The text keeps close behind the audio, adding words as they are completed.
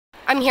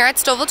I'm here at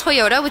Stouffville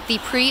Toyota with the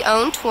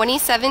pre-owned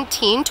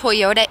 2017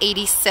 Toyota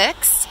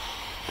 86.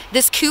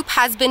 This coupe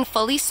has been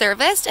fully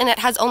serviced and it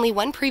has only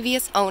one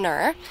previous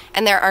owner,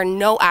 and there are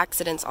no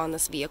accidents on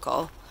this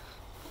vehicle.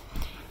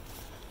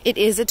 It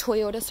is a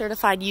Toyota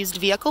certified used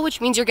vehicle, which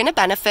means you're going to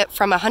benefit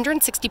from a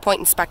 160-point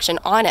inspection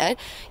on it.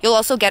 You'll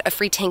also get a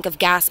free tank of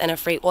gas and a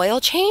free oil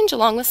change,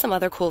 along with some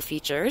other cool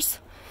features.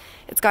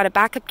 It's got a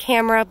backup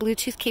camera,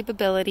 Bluetooth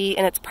capability,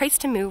 and it's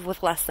priced to move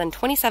with less than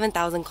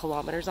 27,000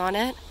 kilometers on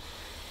it.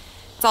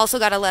 It's also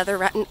got a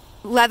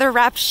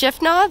leather-wrapped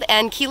shift knob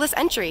and keyless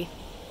entry.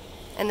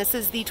 And this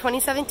is the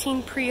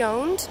 2017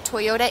 pre-owned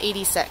Toyota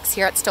 86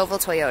 here at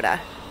Stouffville Toyota.